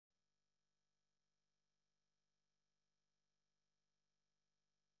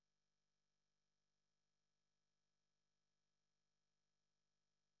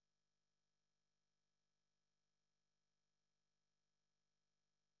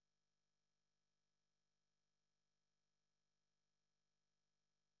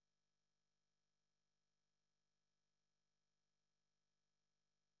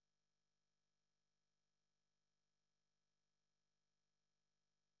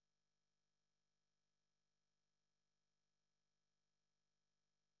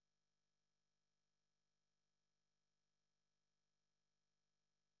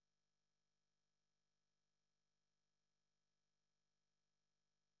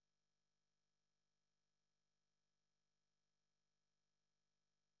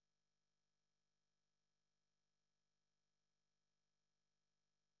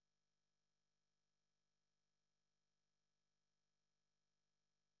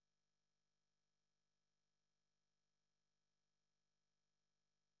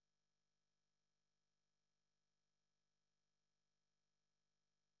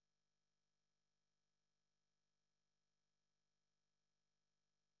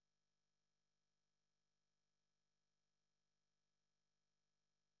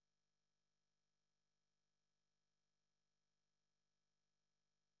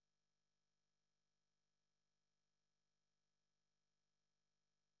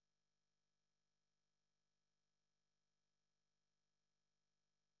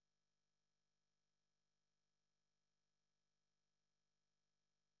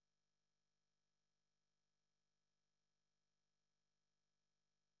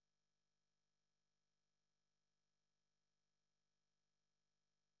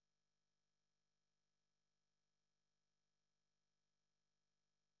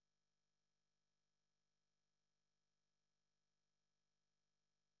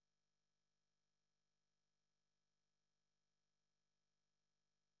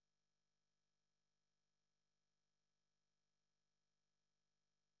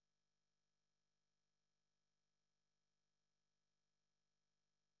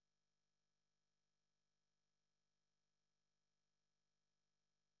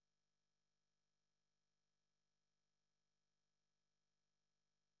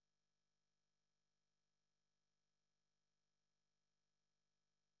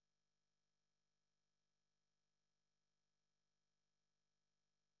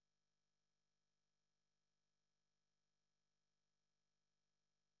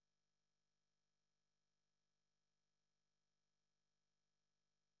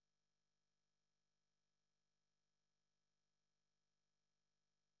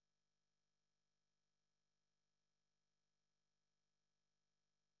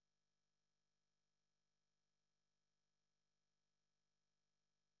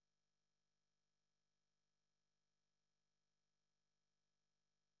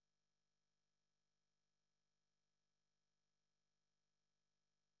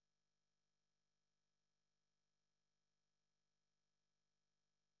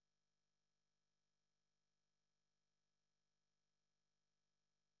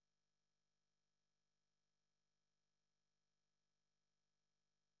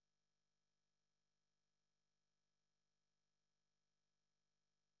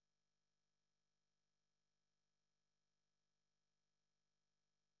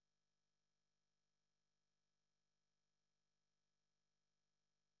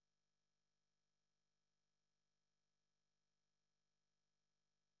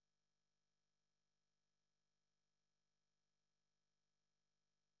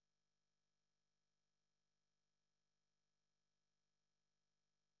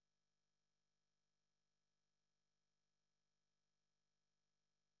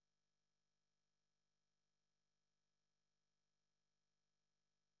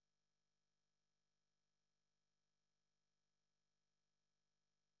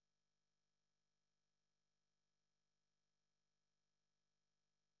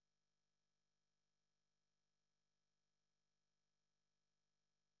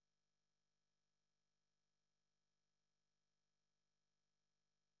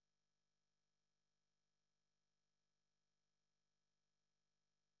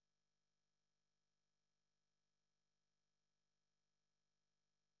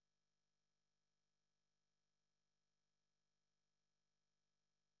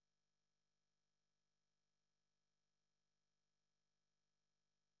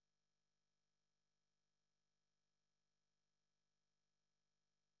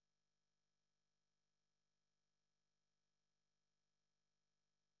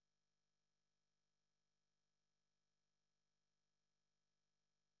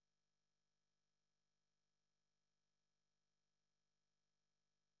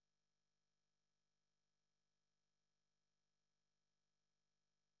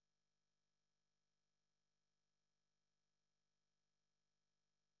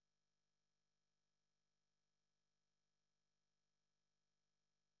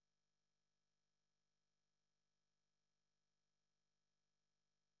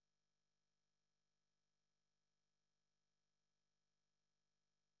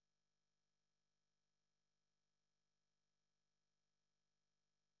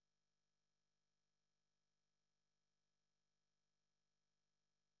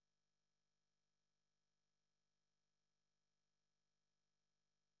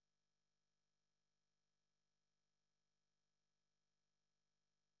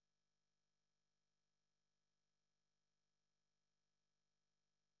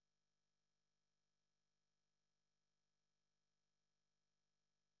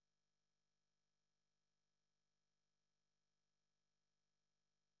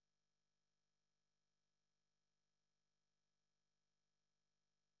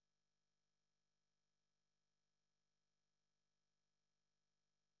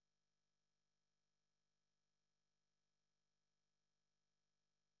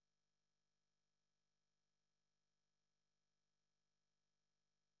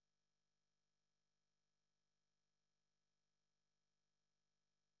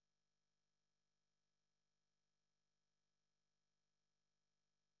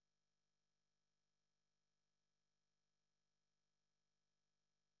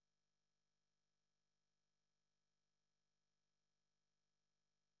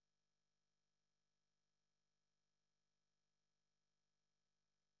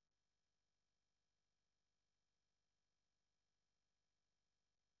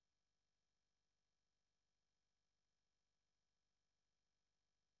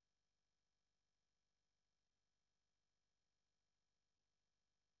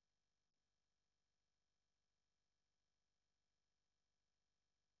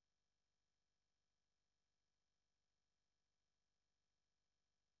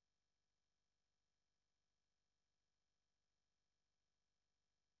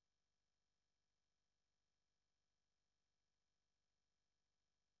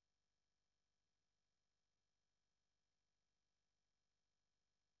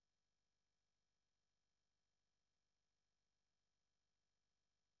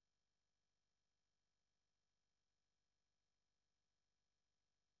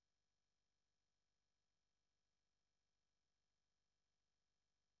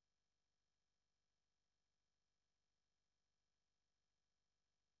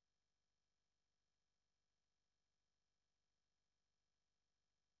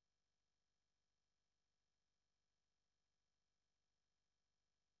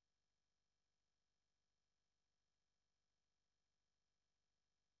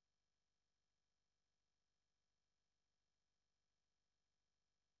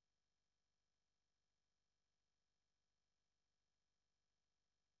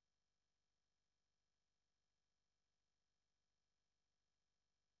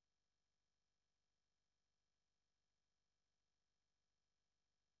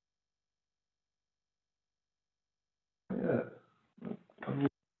Yeah.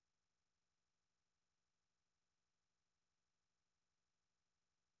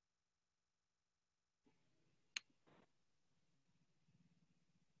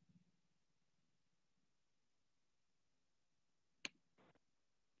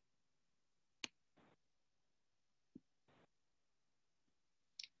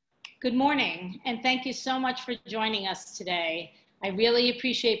 Good morning, and thank you so much for joining us today. I really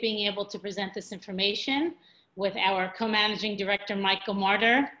appreciate being able to present this information with our co-managing director, Michael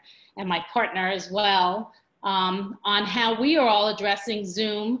Marder, and my partner as well, on how we are all addressing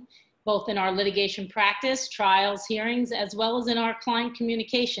Zoom, both in our litigation practice, trials, hearings, as well as in our client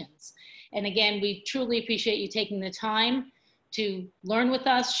communications. And again, we truly appreciate you taking the time to learn with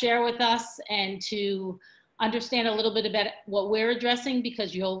us, share with us, and to understand a little bit about what we're addressing,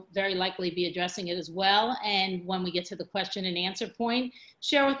 because you'll very likely be addressing it as well. And when we get to the question and answer point,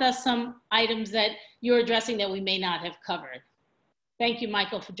 share with us some items that you're addressing that we may not have covered. Thank you,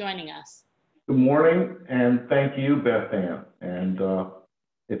 Michael, for joining us. Good morning, and thank you, Beth-Ann. And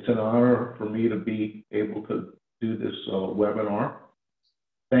it's an honor for me to be able to do this webinar.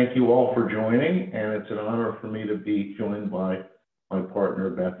 Thank you all for joining, and it's an honor for me to be joined by my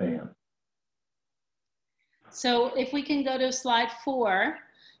partner, Beth-Ann. So if we can go to slide 4,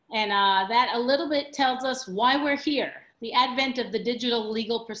 and that a little bit tells us why we're here, the advent of the digital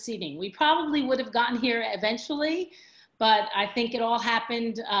legal proceeding. We probably would have gotten here eventually, but I think it all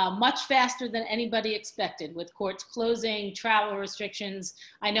happened much faster than anybody expected, with courts closing, travel restrictions.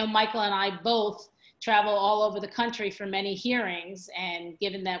 I know Michael and I both travel all over the country for many hearings, and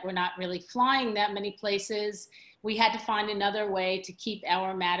given that we're not really flying that many places, we had to find another way to keep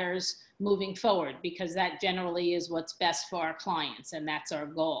our matters moving forward, because that generally is what's best for our clients, and that's our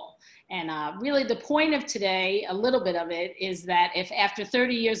goal. And really the point of today, a little bit of it, is that if after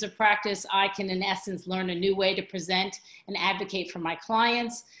 30 years of practice, I can in essence learn a new way to present and advocate for my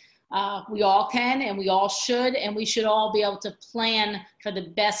clients, we all can, and we all should, and we should all be able to plan for the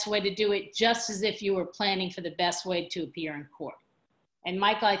best way to do it, just as if you were planning for the best way to appear in court. And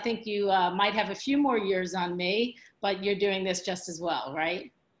Michael, I think you might have a few more years on me, but you're doing this just as well,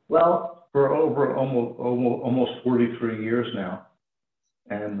 right? Well, for over almost 43 years now.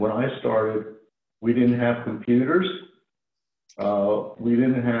 And when I started, we didn't have computers. We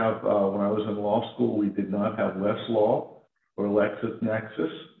didn't have, when I was in law school, we did not have Westlaw or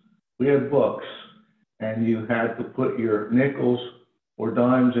LexisNexis. We had books, and you had to put your nickels or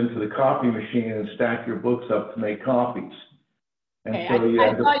dimes into the copy machine and stack your books up to make copies. And okay, so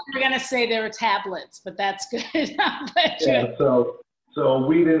I thought you were going to say there were tablets, but that's good. Yeah, so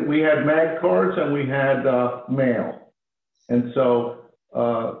we had mag cards and we had mail. And so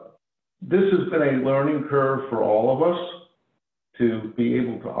this has been a learning curve for all of us to be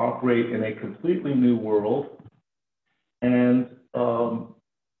able to operate in a completely new world. And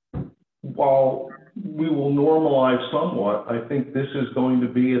while we will normalize somewhat, I think this is going to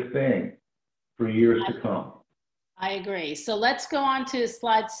be a thing for years to come. I agree. So let's go on to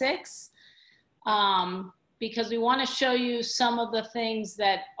slide 6, because we want to show you some of the things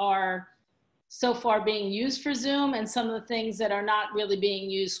that are so far being used for Zoom and some of the things that are not really being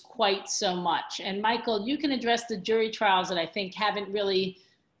used quite so much. And Michael, you can address the jury trials that I think haven't really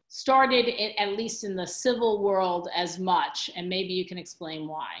started, at least in the civil world, as much, and maybe you can explain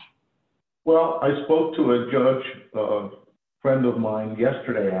why. Well, I spoke to a judge, friend of mine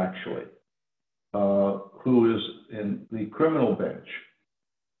yesterday, actually, who is in the criminal bench,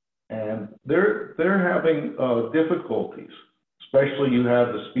 and they're having difficulties. Especially, you have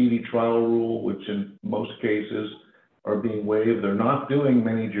the speedy trial rule, which in most cases are being waived. They're not doing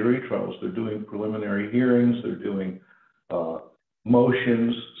many jury trials. They're doing preliminary hearings. They're doing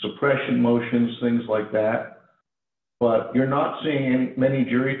motions, suppression motions, things like that. But you're not seeing many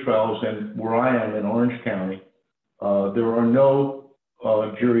jury trials. And where I am in Orange County, there are no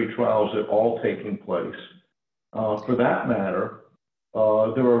jury trials at all taking place. For that matter,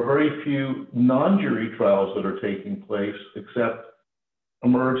 there are very few non-jury trials that are taking place, except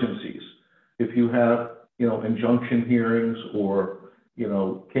emergencies. If you have, injunction hearings or,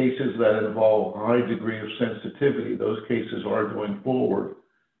 cases that involve a high degree of sensitivity, those cases are going forward.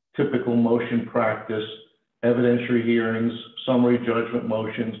 Typical motion practice, evidentiary hearings, summary judgment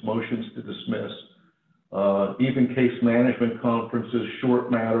motions, motions to dismiss, even case management conferences,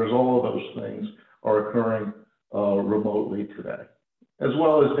 short matters, all of those things are occurring remotely today, as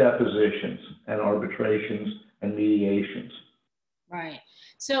well as depositions and arbitrations and mediations. Right.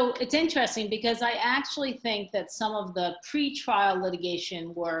 So it's interesting because I actually think that some of the pre-trial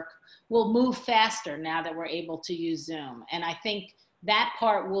litigation work will move faster now that we're able to use Zoom. And I think that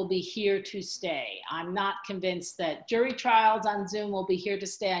part will be here to stay. I'm not convinced that jury trials on Zoom will be here to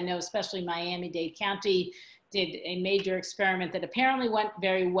stay. I know especially Miami-Dade County did a major experiment that apparently went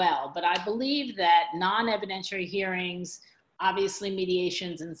very well, but I believe that non-evidentiary hearings, obviously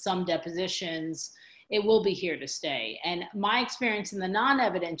mediations and some depositions, it will be here to stay. And my experience in the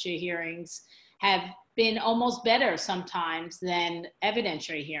non-evidentiary hearings have been almost better sometimes than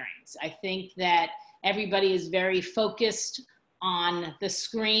evidentiary hearings. I think that everybody is very focused on the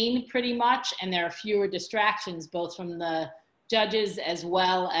screen pretty much, and there are fewer distractions both from the judges as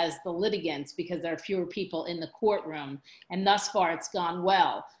well as the litigants because there are fewer people in the courtroom, and thus far it's gone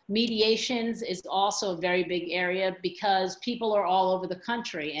well. Mediations is also a very big area because people are all over the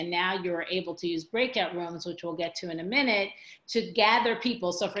country, and now you're able to use breakout rooms, which we'll get to in a minute, to gather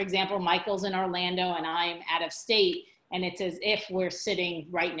people. So for example, Michael's in Orlando and I'm out of state, and it's as if we're sitting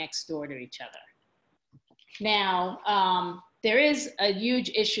right next door to each other. Now, there is a huge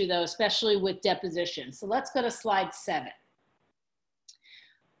issue though, especially with depositions. So let's go to slide 7.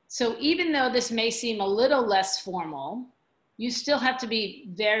 So even though this may seem a little less formal, you still have to be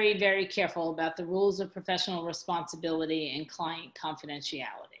very, very careful about the rules of professional responsibility and client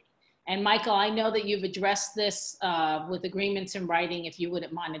confidentiality. And Michael, I know that you've addressed this with agreements in writing, if you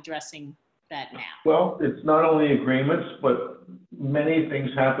wouldn't mind addressing that now. Well, it's not only agreements, but many things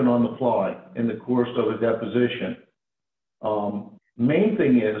happen on the fly in the course of a deposition. Main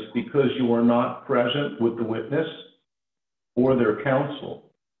thing is because you are not present with the witness or their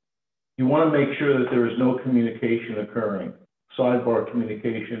counsel, you want to make sure that there is no communication occurring, sidebar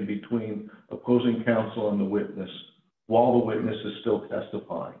communication between opposing counsel and the witness while the witness is still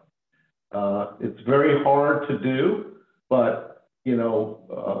testifying. It's very hard to do, but, you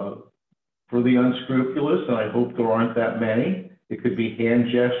know, for the unscrupulous, and I hope there aren't that many, it could be hand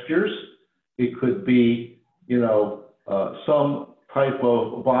gestures. It could be, you know, some type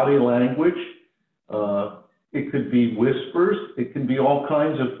of body language. It could be whispers. It can be all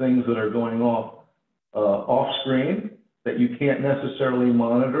kinds of things that are going off screen that you can't necessarily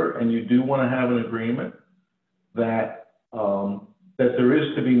monitor, and you do want to have an agreement that that there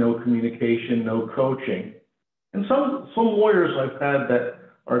is to be no communication, no coaching. And some lawyers I've had that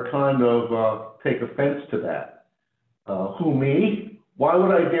are kind of take offense to that. Who, me? Why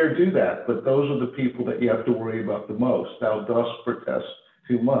would I dare do that? But those are the people that you have to worry about the most. Thou dost protest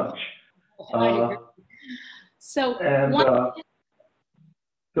too much. So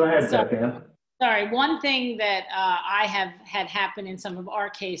go ahead, Beth-Ann. Sorry, one thing that I have had happen in some of our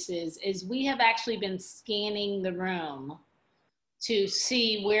cases is we have actually been scanning the room to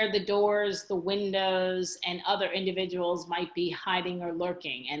see where the doors, the windows, and other individuals might be hiding or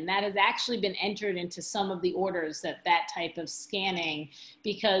lurking. And that has actually been entered into some of the orders, that type of scanning,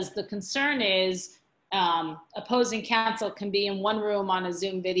 because the concern is opposing counsel can be in one room on a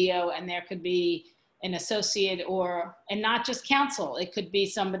Zoom video and there could be an associate and not just counsel, it could be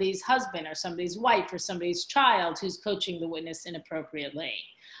somebody's husband or somebody's wife or somebody's child who's coaching the witness inappropriately.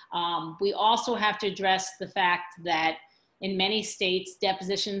 We also have to address the fact that in many states,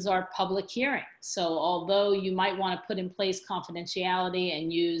 depositions are public hearings. So although you might want to put in place confidentiality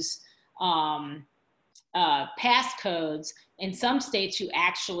and use passcodes, in some states you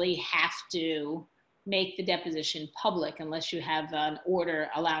actually have to make the deposition public unless you have an order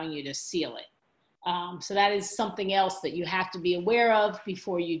allowing you to seal it. So that is something else that you have to be aware of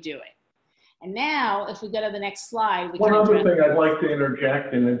before you do it. And now, if we go to the next slide, one other thing I'd like to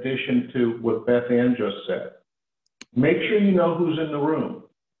interject in addition to what Beth-Ann just said. Make sure you know who's in the room.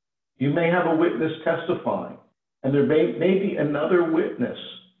 You may have a witness testifying, and there may be another witness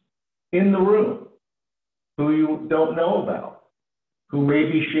in the room who you don't know about, who may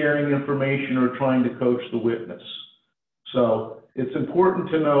be sharing information or trying to coach the witness. So it's important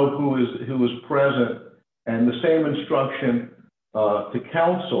to know who is present, and the same instruction to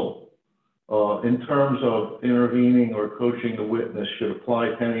counsel in terms of intervening or coaching the witness should apply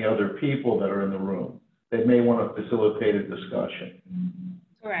to any other people that are in the room. They may want to facilitate a discussion.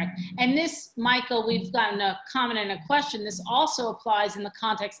 Correct. And this, Michael, we've gotten a comment and a question. This also applies in the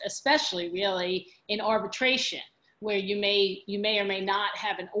context, especially really in arbitration, where you may or may not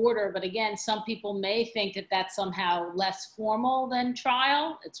have an order, but again, some people may think that that's somehow less formal than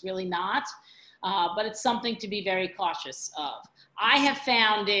trial. It's really not, but it's something to be very cautious of. I have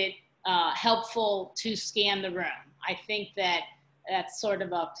found it helpful to scan the room. I think that that's sort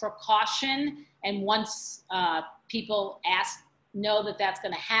of a precaution, and once people know that that's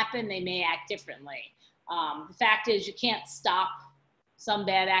going to happen, they may act differently. The fact is, you can't stop some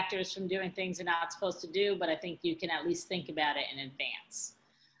bad actors from doing things they're not supposed to do, but I think you can at least think about it in advance.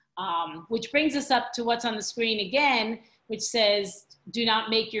 Which brings us up to what's on the screen again, which says, do not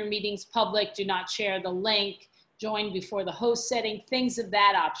make your meetings public, do not share the link, join before the host setting, things of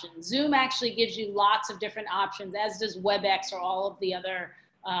that option. Zoom actually gives you lots of different options, as does WebEx or all of the other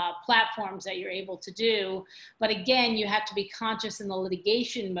platforms that you're able to do. But again, you have to be conscious in the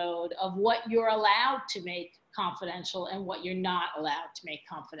litigation mode of what you're allowed to make confidential and what you're not allowed to make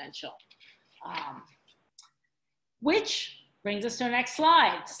confidential. Which brings us to our next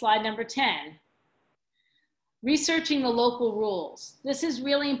slide, slide number 10. Researching the local rules. This is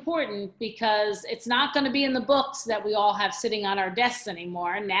really important because it's not going to be in the books that we all have sitting on our desks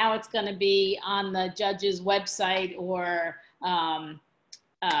anymore. Now it's going to be on the judge's website or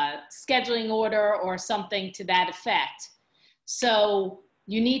scheduling order or something to that effect. So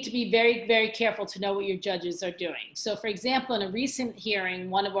you need to be very, very careful to know what your judges are doing. So for example, in a recent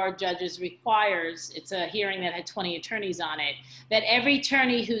hearing, one of our judges requires, it's a hearing that had 20 attorneys on it, that every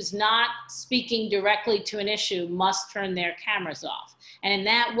attorney who's not speaking directly to an issue must turn their cameras off. And in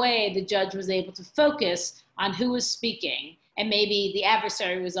that way, the judge was able to focus on who was speaking, and maybe the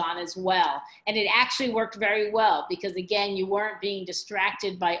adversary was on as well. And it actually worked very well because again, you weren't being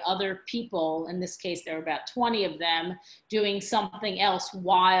distracted by other people. In this case, there were about 20 of them doing something else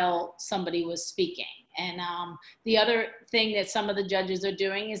while somebody was speaking. And the other thing that some of the judges are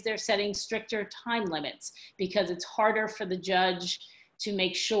doing is they're setting stricter time limits because it's harder for the judge to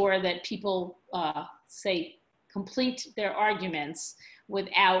make sure that people say complete their arguments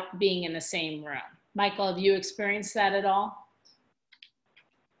without being in the same room. Michael, have you experienced that at all?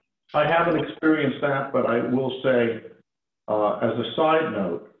 I haven't experienced that, but I will say, as a side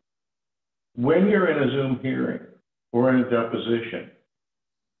note, when you're in a Zoom hearing or in a deposition,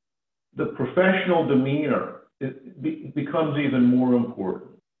 the professional demeanor becomes even more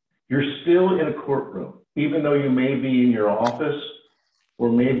important. You're still in a courtroom, even though you may be in your office or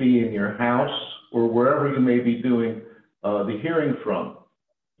maybe in your house or wherever you may be doing the hearing from.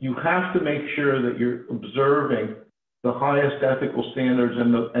 You have to make sure that you're observing the highest ethical standards,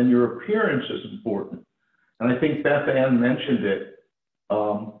 and your appearance is important. And I think Beth-Ann mentioned it.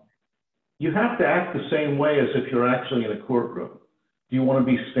 You have to act the same way as if you're actually in a courtroom. Do you want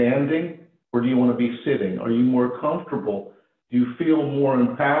to be standing or do you want to be sitting? Are you more comfortable? Do you feel more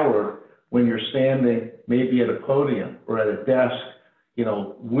empowered when you're standing maybe at a podium or at a desk, you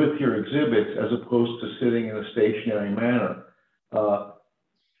know, with your exhibits as opposed to sitting in a stationary manner?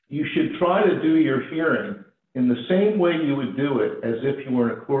 You should try to do your hearing in the same way you would do it as if you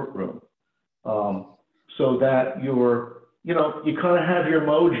were in a courtroom, so that you're, you know, you kind of have your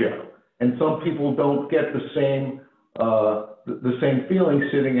mojo. And some people don't get the same feeling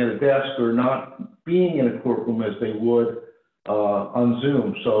sitting at a desk or not being in a courtroom as they would on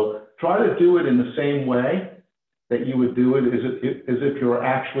Zoom. So try to do it in the same way that you would do it as if you're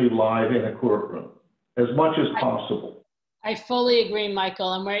actually live in a courtroom, as much as possible. I fully agree,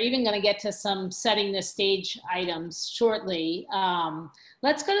 Michael, and we're even going to get to some setting the stage items shortly.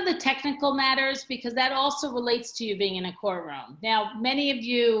 Let's go to the technical matters because that also relates to you being in a courtroom. Now, many of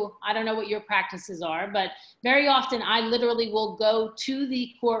you, I don't know what your practices are, but very often I literally will go to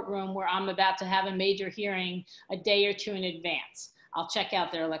the courtroom where I'm about to have a major hearing a day or two in advance. I'll check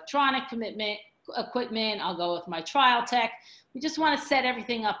out their electronic equipment, I'll go with my trial tech. We just want to set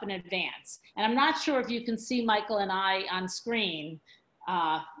everything up in advance. And I'm not sure if you can see Michael and I on screen,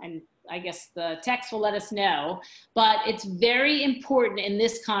 and I guess the text will let us know, but it's very important in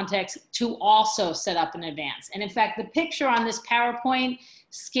this context to also set up in advance. And in fact, the picture on this PowerPoint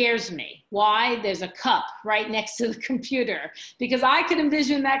scares me. Why? There's a cup right next to the computer because I could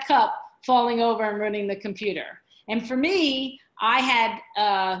envision that cup falling over and ruining the computer. And for me, I had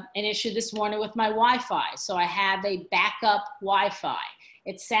an issue this morning with my Wi-Fi. So I have a backup Wi-Fi.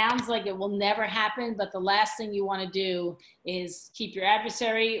 It sounds like it will never happen, but the last thing you want to do is keep your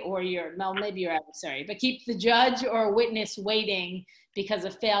adversary or maybe your adversary, but keep the judge or a witness waiting because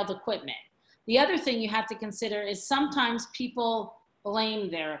of failed equipment. The other thing you have to consider is sometimes people blame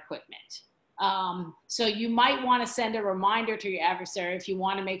their equipment. So you might want to send a reminder to your adversary if you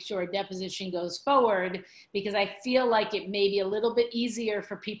want to make sure a deposition goes forward, because I feel like it may be a little bit easier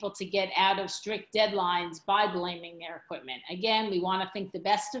for people to get out of strict deadlines by blaming their equipment. Again, we want to think the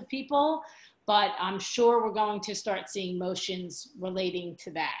best of people, but I'm sure we're going to start seeing motions relating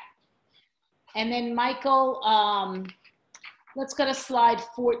to that. And then Michael, let's go to slide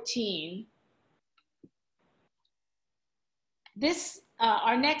 14.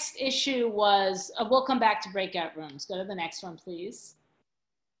 Our next issue was, we'll come back to breakout rooms. Go to the next one, please.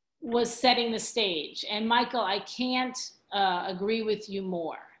 Was setting the stage. And Michael, I can't agree with you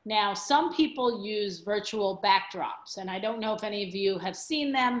more. Now, some people use virtual backdrops, and I don't know if any of you have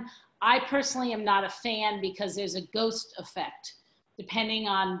seen them. I personally am not a fan because there's a ghost effect. Depending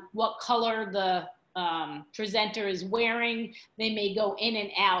on what color the presenter is wearing, they may go in and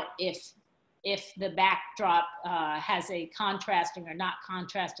out if the backdrop has a contrasting or not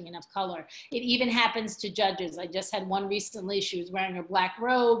contrasting enough color. It even happens to judges. I just had one recently. She was wearing a black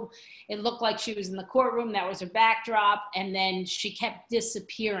robe. It looked like she was in the courtroom. That was her backdrop. And then she kept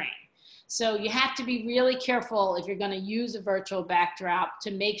disappearing. So you have to be really careful if you're going to use a virtual backdrop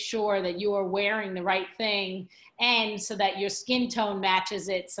to make sure that you are wearing the right thing and so that your skin tone matches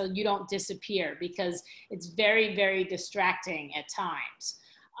it so you don't disappear, because it's very, very distracting at times.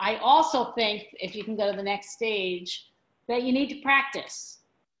 I also think, if you can go to the next stage, that you need to practice.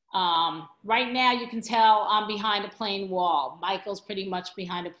 Right now you can tell I'm behind a plain wall. Michael's pretty much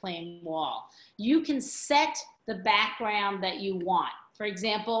behind a plain wall. You can set the background that you want. For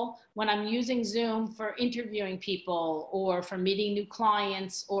example, when I'm using Zoom for interviewing people or for meeting new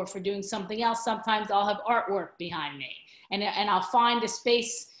clients or for doing something else, sometimes I'll have artwork behind me, and I'll find a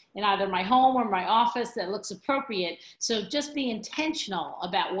space in either my home or my office that looks appropriate. So just be intentional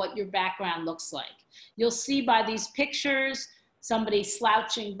about what your background looks like. You'll see by these pictures, somebody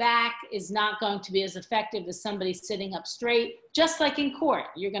slouching back is not going to be as effective as somebody sitting up straight. Just like in court,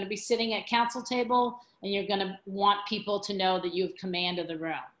 you're going to be sitting at counsel table and you're going to want people to know that you have command of the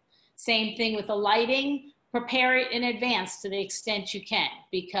room. Same thing with the lighting. Prepare it in advance to the extent you can,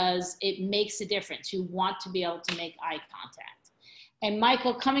 because it makes a difference. You want to be able to make eye contact. And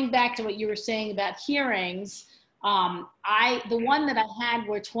Michael, coming back to what you were saying about hearings, the one that I had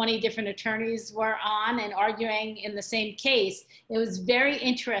where 20 different attorneys were on and arguing in the same case, it was very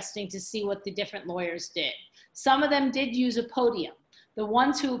interesting to see what the different lawyers did. Some of them did use a podium. The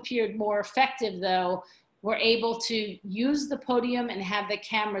ones who appeared more effective, though, were able to use the podium and have the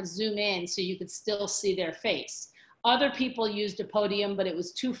camera zoom in so you could still see their face. Other people used a podium, but it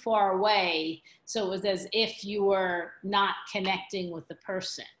was too far away, so it was as if you were not connecting with the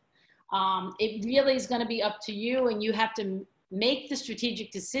person. It really is going to be up to you, and you have to make the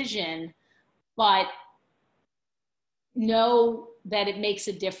strategic decision, but know that it makes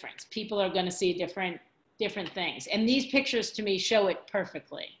a difference. People are going to see different things. And these pictures to me show it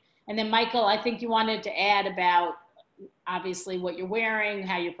perfectly. And then Michael, I think you wanted to add about obviously what you're wearing,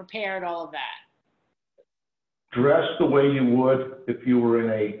 how you're prepared, all of that. Dress the way you would if you were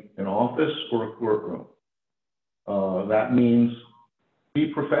in an office or a courtroom. That means be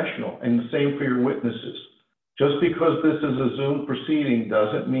professional, and the same for your witnesses. Just because this is a Zoom proceeding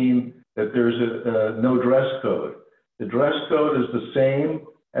doesn't mean that there's no dress code. The dress code is the same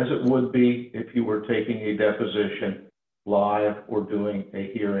as it would be if you were taking a deposition live or doing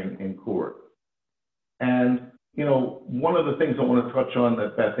a hearing in court. And, you know, one of the things I want to touch on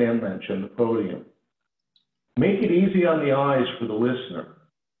that Beth-Ann mentioned, the podium. Make it easy on the eyes for the listener.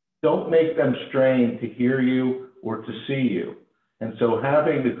 Don't make them strain to hear you or to see you. And so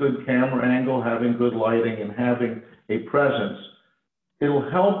having a good camera angle, having good lighting, and having a presence, it'll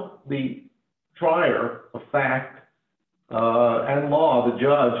help the trier of fact and law, the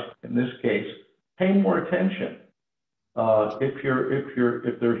judge in this case, pay more attention.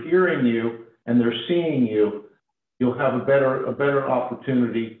 If they're hearing you and they're seeing you, you'll have a better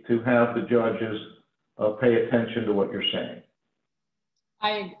opportunity to have the judges pay attention to what you're saying.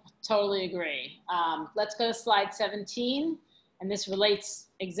 I totally agree. Let's go to slide 17. And this relates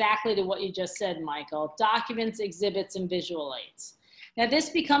exactly to what you just said, Michael. Documents, exhibits, and visual aids. Now this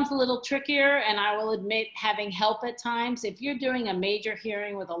becomes a little trickier, and I will admit having help at times. If you're doing a major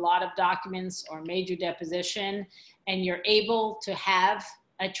hearing with a lot of documents or major deposition, and you're able to have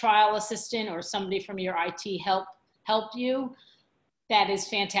a trial assistant or somebody from your IT help you, that is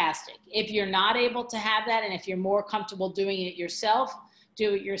fantastic. If you're not able to have that, and if you're more comfortable doing it yourself,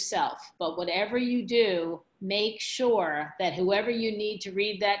 do it yourself. But whatever you do, make sure that whoever you need to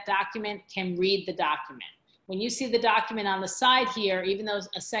read that document can read the document. When you see the document on the side here, even though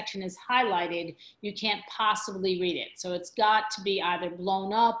a section is highlighted, you can't possibly read it. So it's got to be either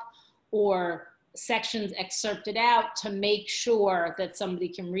blown up or sections excerpted out to make sure that somebody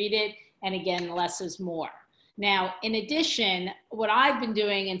can read it. And again, less is more. Now, in addition, what I've been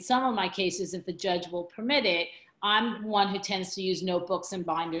doing in some of my cases, if the judge will permit it, I'm one who tends to use notebooks and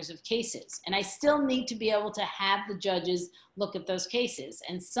binders of cases. And I still need to be able to have the judges look at those cases.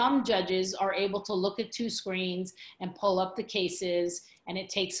 And some judges are able to look at 2 screens and pull up the cases, and it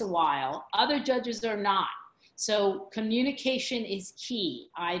takes a while. Other judges are not. So communication is key.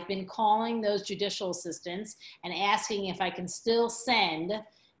 I've been calling those judicial assistants and asking if I can still send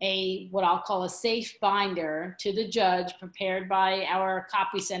what I'll call a safe binder to the judge prepared by our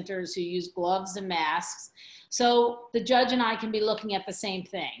copy centers who use gloves and masks. So the judge and I can be looking at the same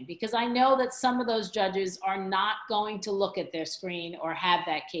thing, because I know that some of those judges are not going to look at their screen or have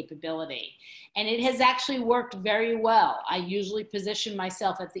that capability. And it has actually worked very well. I usually position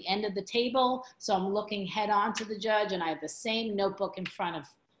myself at the end of the table, so I'm looking head on to the judge, and I have the same notebook in front of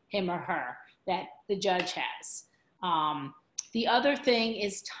him or her that the judge has. The other thing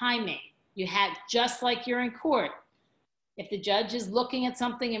is timing. You have, just like you're in court, if the judge is looking at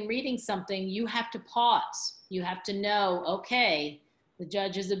something and reading something, you have to pause. You have to know, okay, the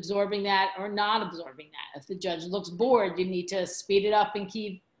judge is absorbing that or not absorbing that. If the judge looks bored, you need to speed it up and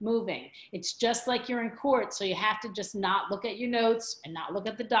keep moving. It's just like you're in court, so you have to just not look at your notes and not look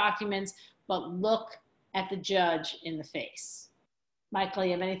at the documents, but look at the judge in the face. Michael,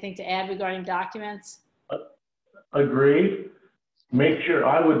 you have anything to add regarding documents? Agreed. Make sure,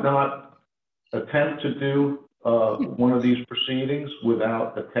 I would not attempt to do one of these proceedings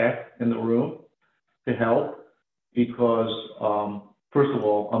without a tech in the room to help, because first of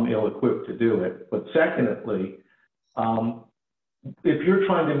all, I'm ill-equipped to do it. But secondly, if you're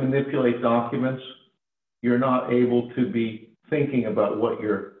trying to manipulate documents, you're not able to be thinking about what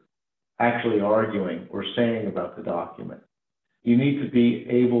you're actually arguing or saying about the document. You need to be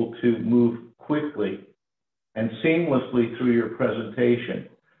able to move quickly and seamlessly through your presentation.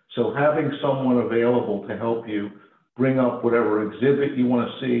 So having someone available to help you bring up whatever exhibit you want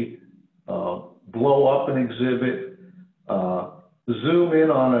to see, blow up an exhibit, zoom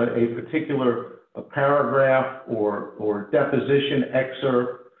in on a particular paragraph or deposition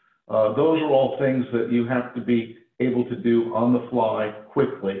excerpt, those are all things that you have to be able to do on the fly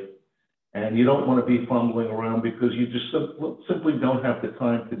quickly. And you don't want to be fumbling around, because you just simply don't have the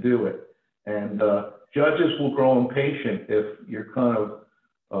time to do it. And judges will grow impatient if you're kind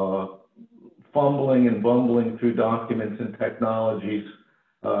of fumbling and bumbling through documents and technology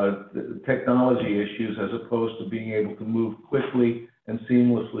issues, as opposed to being able to move quickly and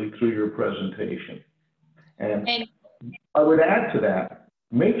seamlessly through your presentation. And I would add to that,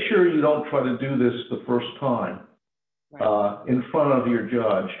 make sure you don't try to do this the first time in front of your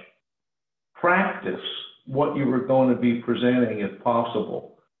judge. Practice what you were going to be presenting if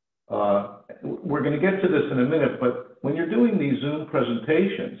possible. We're going to get to this in a minute, but when you're doing these Zoom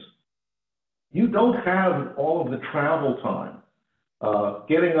presentations, you don't have all of the travel time,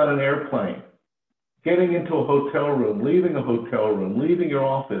 getting on an airplane, getting into a hotel room, leaving a hotel room, leaving your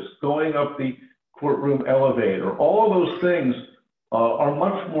office, going up the courtroom elevator. All of those things are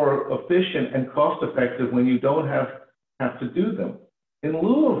much more efficient and cost effective when you don't have to do them. In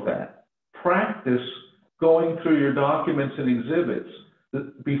lieu of that, practice going through your documents and exhibits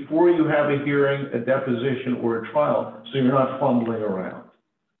before you have a hearing, a deposition, or a trial, so you're not fumbling around.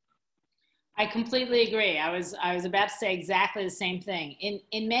 I completely agree. I was about to say exactly the same thing.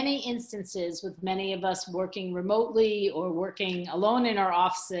 In many instances, with many of us working remotely or working alone in our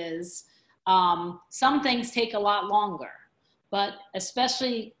offices, some things take a lot longer. But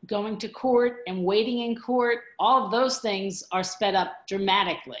especially going to court and waiting in court, all of those things are sped up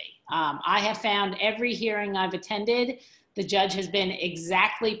dramatically. I have found every hearing I've attended, the judge has been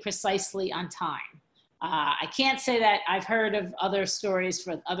exactly, precisely on time. I can't say that I've heard of other stories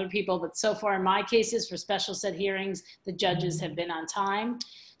for other people, but so far in my cases for special set hearings, the judges have been on time.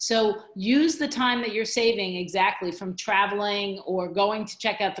 So use the time that you're saving exactly from traveling or going to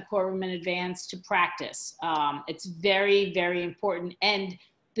check out the courtroom in advance to practice. It's very, very important. And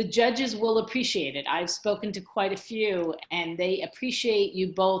the judges will appreciate it. I've spoken to quite a few, and they appreciate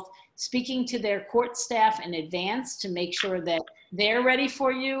you both speaking to their court staff in advance to make sure that they're ready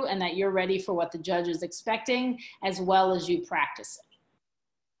for you and that you're ready for what the judge is expecting, as well as you practicing.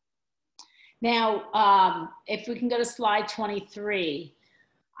 Now, if we can go to slide 23.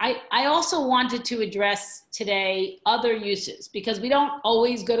 I also wanted to address today other uses, because we don't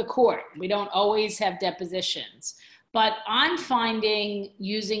always go to court. We don't always have depositions. But I'm finding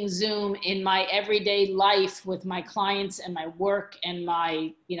using Zoom in my everyday life with my clients and my work and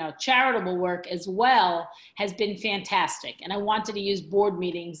my charitable work as well has been fantastic. And I wanted to use board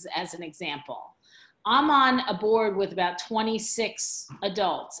meetings as an example. I'm on a board with about 26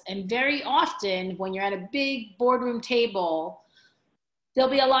 adults. And very often when you're at a big boardroom table, there'll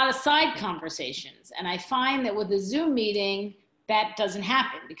be a lot of side conversations. And I find that with a Zoom meeting, that doesn't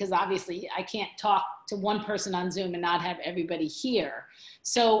happen, because obviously I can't talk to one person on Zoom and not have everybody here.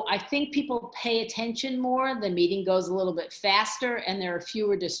 So I think people pay attention more, the meeting goes a little bit faster, and there are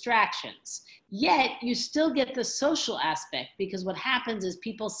fewer distractions. Yet you still get the social aspect, because what happens is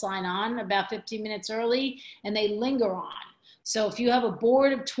people sign on about 15 minutes early and they linger on. So if you have a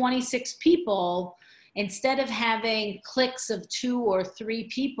board of 26 people, instead of having cliques of 2 or 3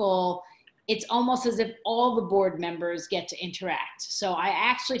 people, it's almost as if all the board members get to interact. So I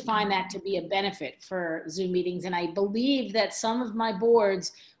actually find that to be a benefit for Zoom meetings. And I believe that some of my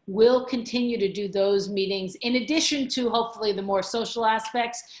boards will continue to do those meetings in addition to hopefully the more social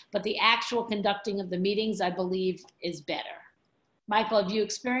aspects, but the actual conducting of the meetings, I believe, is better. Michael, have you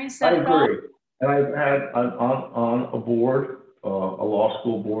experienced that? I agree. And I've had on a board, a law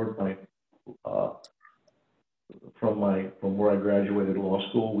school board, from where I graduated law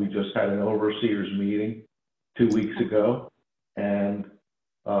school, we just had an overseers meeting 2 weeks ago, and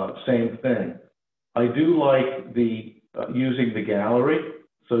same thing. I do like the using the gallery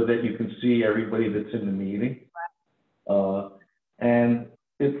so that you can see everybody that's in the meeting, and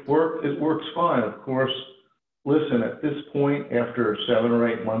it works fine. Of course, listen, at this point, after 7 or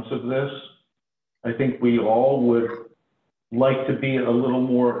 8 months of this, I think we all would like to be a little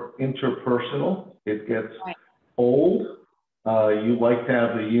more interpersonal. It gets old. You like to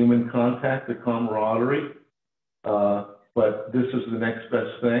have the human contact, the camaraderie, but this is the next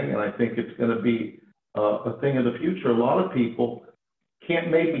best thing, and I think it's going to be a thing of the future. A lot of people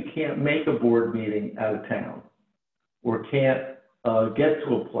can't make a board meeting out of town, or can't get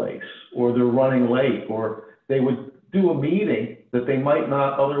to a place, or they're running late, or they would do a meeting that they might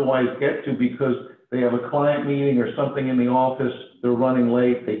not otherwise get to because they have a client meeting or something in the office, they're running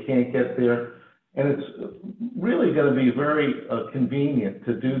late, they can't get there. And it's really going to be very convenient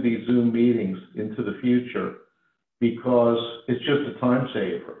to do these Zoom meetings into the future because it's just a time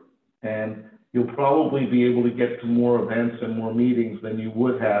saver. And you'll probably be able to get to more events and more meetings than you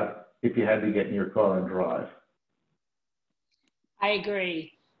would have if you had to get in your car and drive. I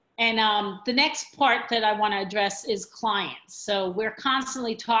agree. And the next part that I want to address is clients. So we're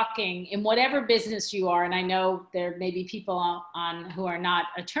constantly talking in whatever business you are, and I know there may be people on who are not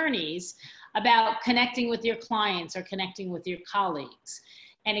attorneys, about connecting with your clients or connecting with your colleagues.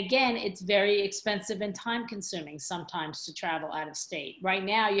 And again, it's very expensive and time consuming sometimes to travel out of state. Right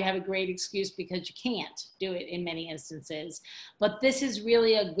now, you have a great excuse because you can't do it in many instances. But this is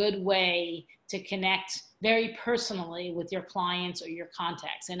really a good way to connect very personally with your clients or your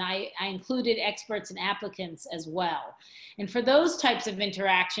contacts. And I included experts and applicants as well. And for those types of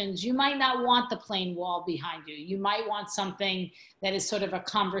interactions, you might not want the plain wall behind you. You might want something that is sort of a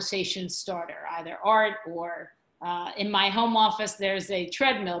conversation starter, either art or in my home office, there's a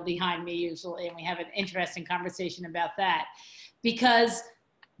treadmill behind me usually, and we have an interesting conversation about that because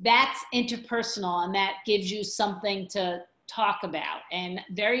that's interpersonal and that gives you something to talk about. And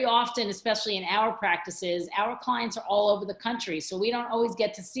very often, especially in our practices, our clients are all over the country. So we don't always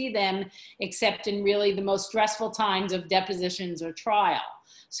get to see them except in really the most stressful times of depositions or trial.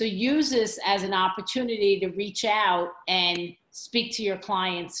 So use this as an opportunity to reach out and speak to your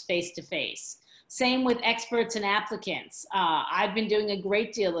clients face to face. Same with experts and applicants. I've been doing a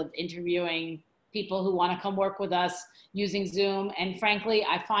great deal of interviewing people who want to come work with us using Zoom. And frankly,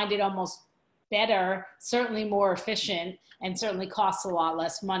 I find it almost better, certainly more efficient, and certainly costs a lot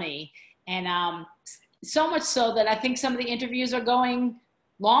less money. And so much so that I think some of the interviews are going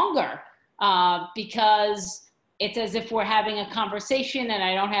longer because it's as if we're having a conversation and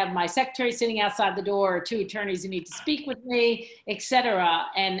I don't have my secretary sitting outside the door or 2 attorneys who need to speak with me, et cetera.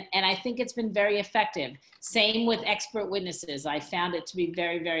 And I think it's been very effective. Same with expert witnesses. I found it to be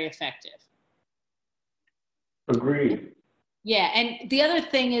very, very effective. Agreed. Yeah, and the other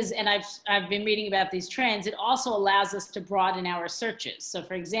thing is, and I've been reading about these trends, it also allows us to broaden our searches. So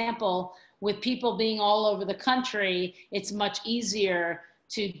for example, with people being all over the country, it's much easier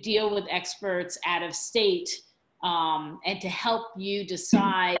to deal with experts out of state and to help you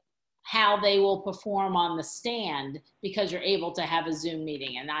decide how they will perform on the stand because you're able to have a Zoom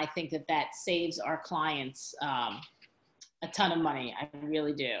meeting. And I think that that saves our clients a ton of money. I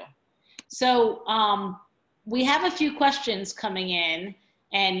really do. So we have a few questions coming in,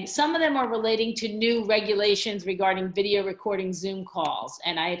 and some of them are relating to new regulations regarding video recording Zoom calls.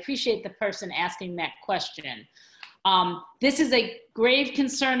 And I appreciate the person asking that question. This is a grave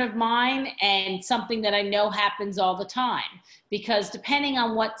concern of mine and something that I know happens all the time, because depending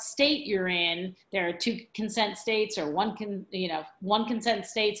on what state you're in, there are 2 consent states or one consent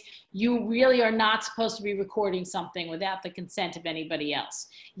states, you really are not supposed to be recording something without the consent of anybody else.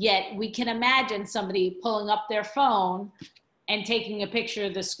 Yet we can imagine somebody pulling up their phone and taking a picture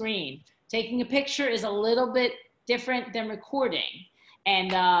of the screen. Taking a picture is a little bit different than recording.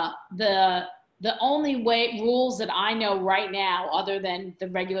 And The only rules that I know right now, other than the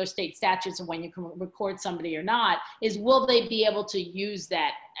regular state statutes of when you can record somebody or not, is will they be able to use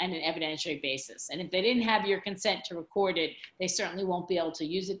that on an evidentiary basis? And if they didn't have your consent to record it, they certainly won't be able to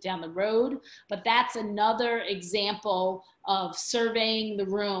use it down the road. But that's another example of surveying the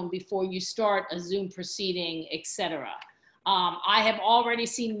room before you start a Zoom proceeding, etc. I have already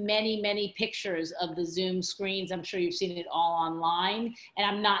seen many, many pictures of the Zoom screens. I'm sure you've seen it all online, and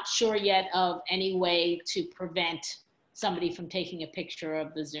I'm not sure yet of any way to prevent somebody from taking a picture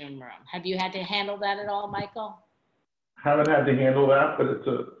of the Zoom room. Have you had to handle that at all, Michael? Haven't had to handle that, but it's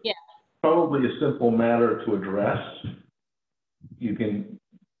probably a simple matter to address. You can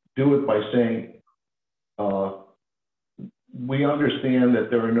do it by saying, we understand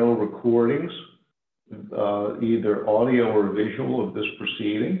that there are no recordings, either audio or visual, of this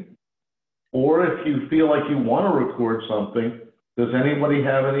proceeding. Or if you feel like you want to record something, does anybody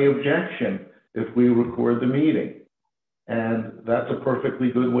have any objection if we record the meeting? And that's a perfectly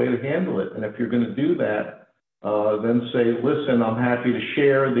good way to handle it. And if you're going to do that, then say, listen, I'm happy to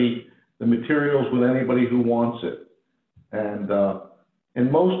share the materials with anybody who wants it. And in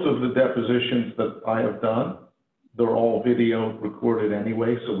most of the depositions that I have done, they're all video recorded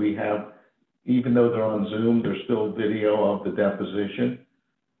anyway, so we have, even though they're on Zoom, there's still video of the deposition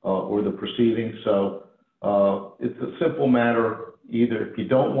or the proceeding. So it's a simple matter. Either if you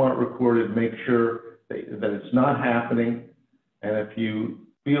don't want it recorded, make sure that it's not happening. And if you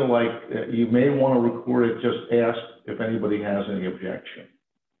feel like you may want to record it, just ask if anybody has any objection.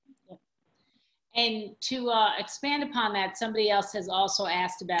 And to expand upon that, somebody else has also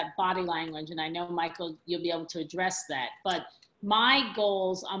asked about body language. And I know, Michael, you'll be able to address that. But my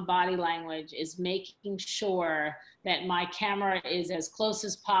goals on body language is making sure that my camera is as close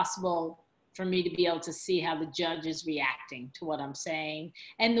as possible for me to be able to see how the judge is reacting to what I'm saying.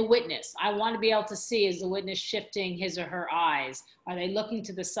 And the witness, I want to be able to see, is the witness shifting his or her eyes? Are they looking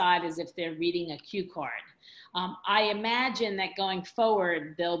to the side as if they're reading a cue card? I imagine that going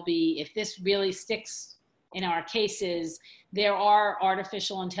forward, there'll be, if this really sticks in our cases, there are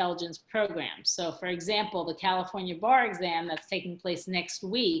artificial intelligence programs. So for example, the California bar exam that's taking place next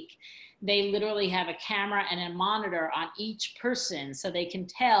week, they literally have a camera and a monitor on each person so they can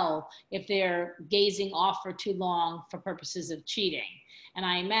tell if they're gazing off for too long for purposes of cheating. And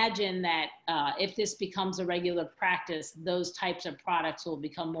I imagine that if this becomes a regular practice, those types of products will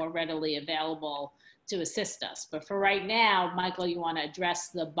become more readily available to assist us. But for right now, Michael, you want to address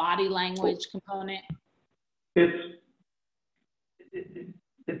the body language component? It's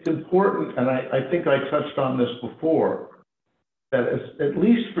important, and I think I touched on this before, that at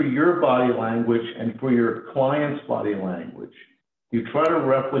least for your body language and for your client's body language, you try to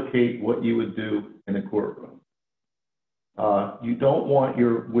replicate what you would do in a courtroom. You don't want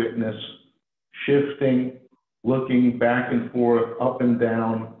your witness shifting, looking back and forth, up and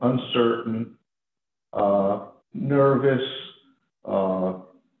down, uncertain, nervous.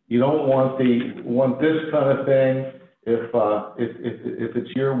 You don't want this kind of thing if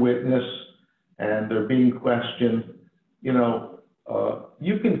it's your witness and they're being questioned. You know,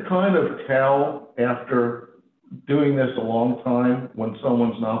 you can kind of tell after doing this a long time when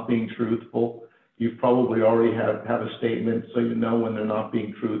someone's not being truthful. You've probably already have a statement, so you know when they're not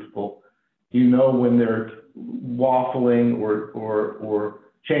being truthful. You know when they're waffling or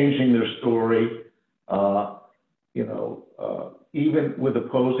changing their story. Even with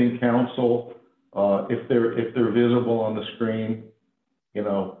opposing counsel, if they're visible on the screen,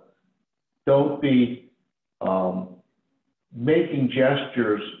 don't be making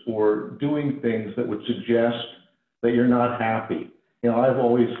gestures or doing things that would suggest that you're not happy. I've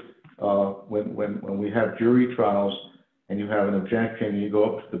always, when we have jury trials and you have an objection, you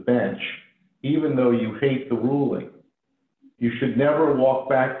go up to the bench, even though you hate the ruling, you should never walk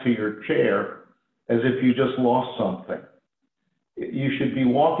back to your chair as if you just lost something. You should be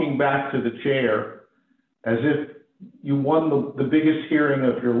walking back to the chair as if you won the biggest hearing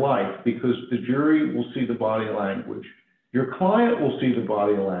of your life, because the jury will see the body language. Your client will see the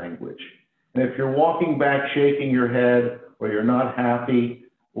body language. And if you're walking back shaking your head, or you're not happy,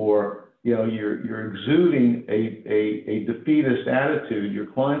 or you're exuding a defeatist attitude, your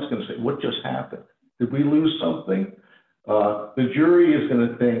client's going to say, what just happened? Did we lose something? The jury is going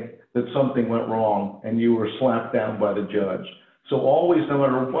to think that something went wrong and you were slapped down by the judge. So always, no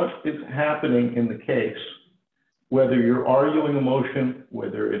matter what is happening in the case, whether you're arguing a motion,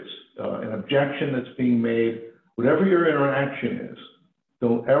 whether it's an objection that's being made, whatever your interaction is,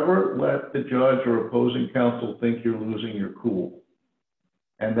 don't ever let the judge or opposing counsel think you're losing your cool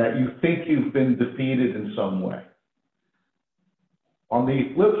and that you think you've been defeated in some way. On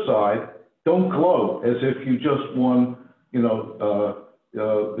the flip side, don't gloat as if you just won, you know,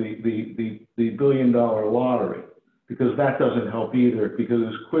 the $1 billion lottery, because that doesn't help either, because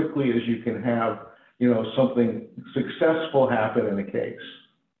as quickly as you can have, you know, something successful happen in a case,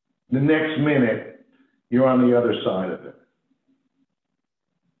 the next minute you're on the other side of it.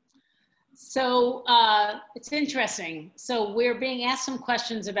 So it's interesting. So we're being asked some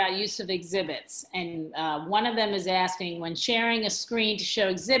questions about use of exhibits. And one of them is asking, when sharing a screen to show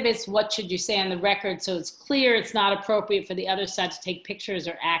exhibits, what should you say on the record so it's clear it's not appropriate for the other side to take pictures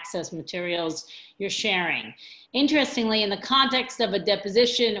or access materials you're sharing? Interestingly, in the context of a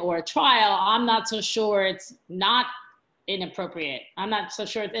deposition or a trial, I'm not so sure it's not inappropriate. I'm not so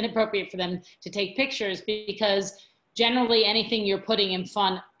sure it's inappropriate for them to take pictures, because generally anything you're putting in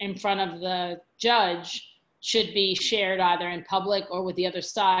front of the judge should be shared either in public or with the other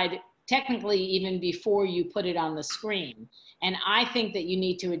side, technically even before you put it on the screen. And I think that you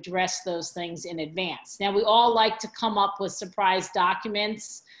need to address those things in advance. Now, we all like to come up with surprise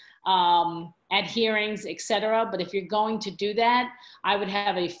documents at hearings, etc. But if you're going to do that, I would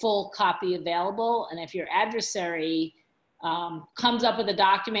have a full copy available. And if your adversary comes up with a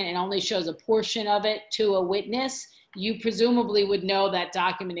document and only shows a portion of it to a witness, you presumably would know that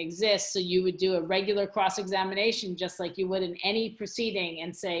document exists. So you would do a regular cross-examination just like you would in any proceeding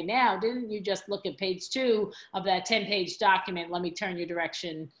and say, now, didn't you just look at page 2 of that 10-page document? Let me turn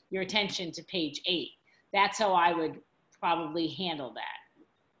your attention to page 8. That's how I would probably handle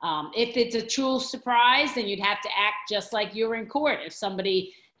that. If it's a true surprise, then you'd have to act just like you were in court. If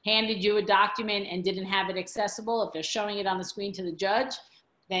somebody handed you a document and didn't have it accessible, if they're showing it on the screen to the judge,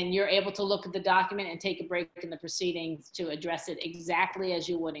 then you're able to look at the document and take a break in the proceedings to address it exactly as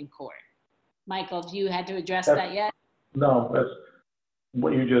you would in court. Michael, have you had to address that yet? No, that's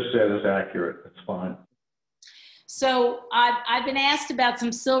what you just said is accurate. That's fine. So I've been asked about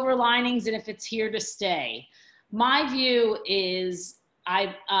some silver linings and if it's here to stay. My view is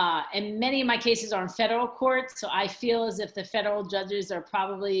and many of my cases are in federal court, so I feel as if the federal judges are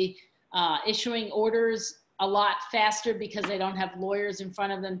probably issuing orders a lot faster because they don't have lawyers in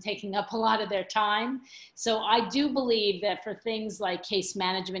front of them taking up a lot of their time. So I do believe that for things like case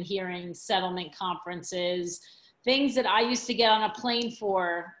management hearings, settlement conferences, things that I used to get on a plane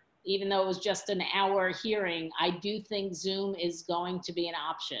for, even though it was just an hour hearing, I do think Zoom is going to be an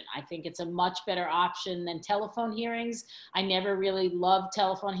option. I think it's a much better option than telephone hearings. I never really loved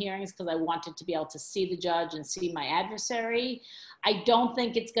telephone hearings because I wanted to be able to see the judge and see my adversary. I don't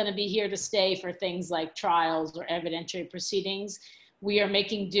think it's going to be here to stay for things like trials or evidentiary proceedings. We are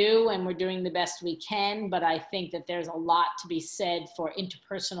making do and we're doing the best we can, but I think that there's a lot to be said for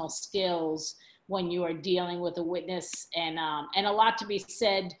interpersonal skills when you are dealing with a witness, and a lot to be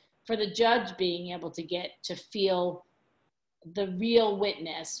said for the judge being able to get to feel the real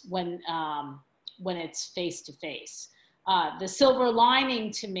witness when it's face to face. The silver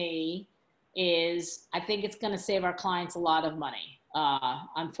lining to me is I think it's going to save our clients a lot of money.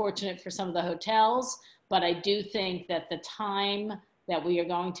 Unfortunate for some of the hotels, but I do think that the time that we are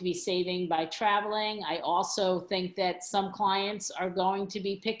going to be saving by traveling, I also think that some clients are going to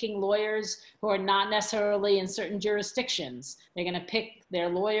be picking lawyers who are not necessarily in certain jurisdictions. They're going to pick their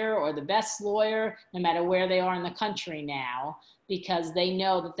lawyer or the best lawyer, no matter where they are in the country now, because they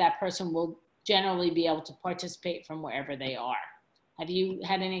know that that person will generally be able to participate from wherever they are. Have you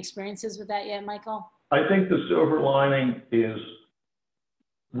had any experiences with that yet, Michael? I think the silver lining is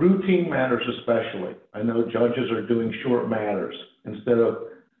routine matters especially. I know judges are doing short matters. Instead of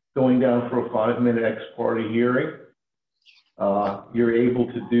going down for a 5-minute ex parte hearing, you're able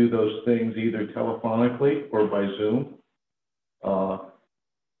to do those things either telephonically or by Zoom.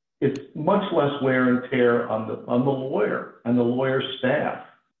 It's much less wear and tear on the lawyer and the lawyer's staff.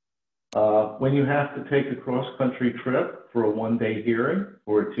 When you have to take a cross-country trip for a 1-day hearing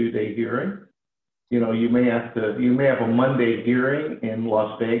or a 2-day hearing, you know, you may have a Monday hearing in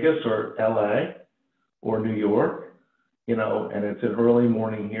Las Vegas or LA or New York, you know, and it's an early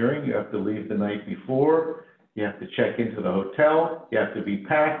morning hearing. You have to leave the night before, you have to check into the hotel, you have to be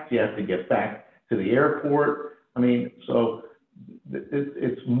packed, you have to get back to the airport. I mean, so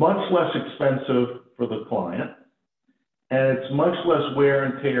it's much less expensive for the client, and it's much less wear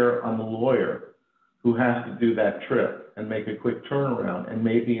and tear on the lawyer who has to do that trip and make a quick turnaround, and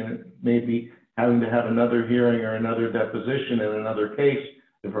maybe having to have another hearing or another deposition in another case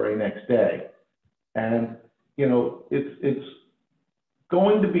the very next day. And, you know, it's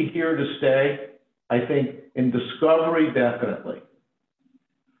going to be here to stay, I think, in discovery, definitely.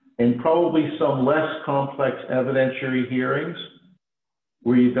 And probably some less complex evidentiary hearings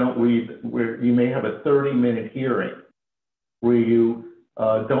where you may have a 30-minute hearing where you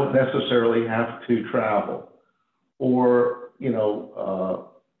don't necessarily have to travel, or,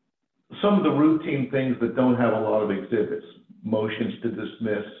 some of the routine things that don't have a lot of exhibits, motions to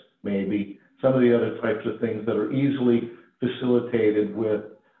dismiss, maybe, some of the other types of things that are easily facilitated with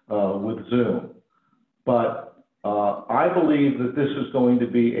Zoom. But I believe that this is going to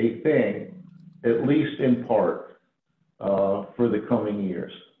be a thing, at least in part, for the coming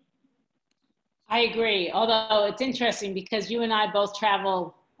years. I agree, although it's interesting because you and I both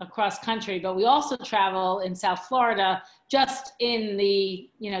travel across country, but we also travel in South Florida, just in the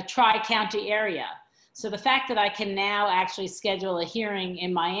Tri-County area. So the fact that I can now actually schedule a hearing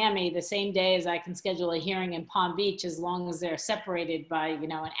in Miami the same day as I can schedule a hearing in Palm Beach, as long as they're separated by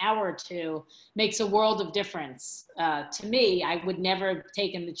an hour or two, makes a world of difference. To me, I would never have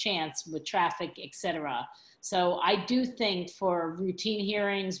taken the chance with traffic, etc. So I do think for routine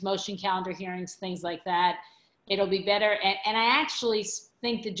hearings, motion calendar hearings, things like that, it'll be better. And I actually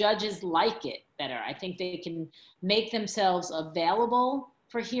think the judges like it better. I think they can make themselves available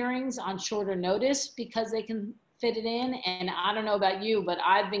for hearings on shorter notice because they can fit it in. And I don't know about you, but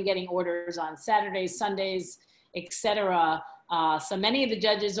I've been getting orders on Saturdays, Sundays, etc. So many of the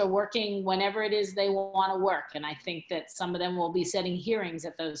judges are working whenever it is they want to work. And I think that some of them will be setting hearings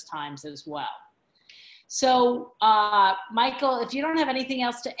at those times as well. So, Michael, if you don't have anything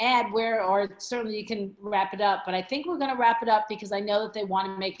else to add, or certainly you can wrap it up, but I think we're going to wrap it up because I know that they want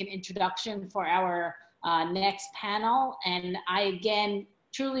to make an introduction for our next panel. And I, again,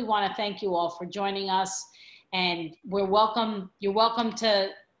 truly want to thank you all for joining us. And you're welcome to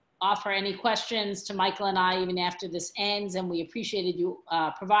offer any questions to Michael and I even after this ends. And we appreciated you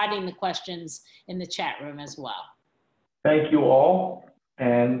providing the questions in the chat room as well. Thank you all.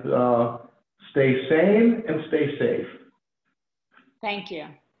 And stay sane and stay safe. Thank you.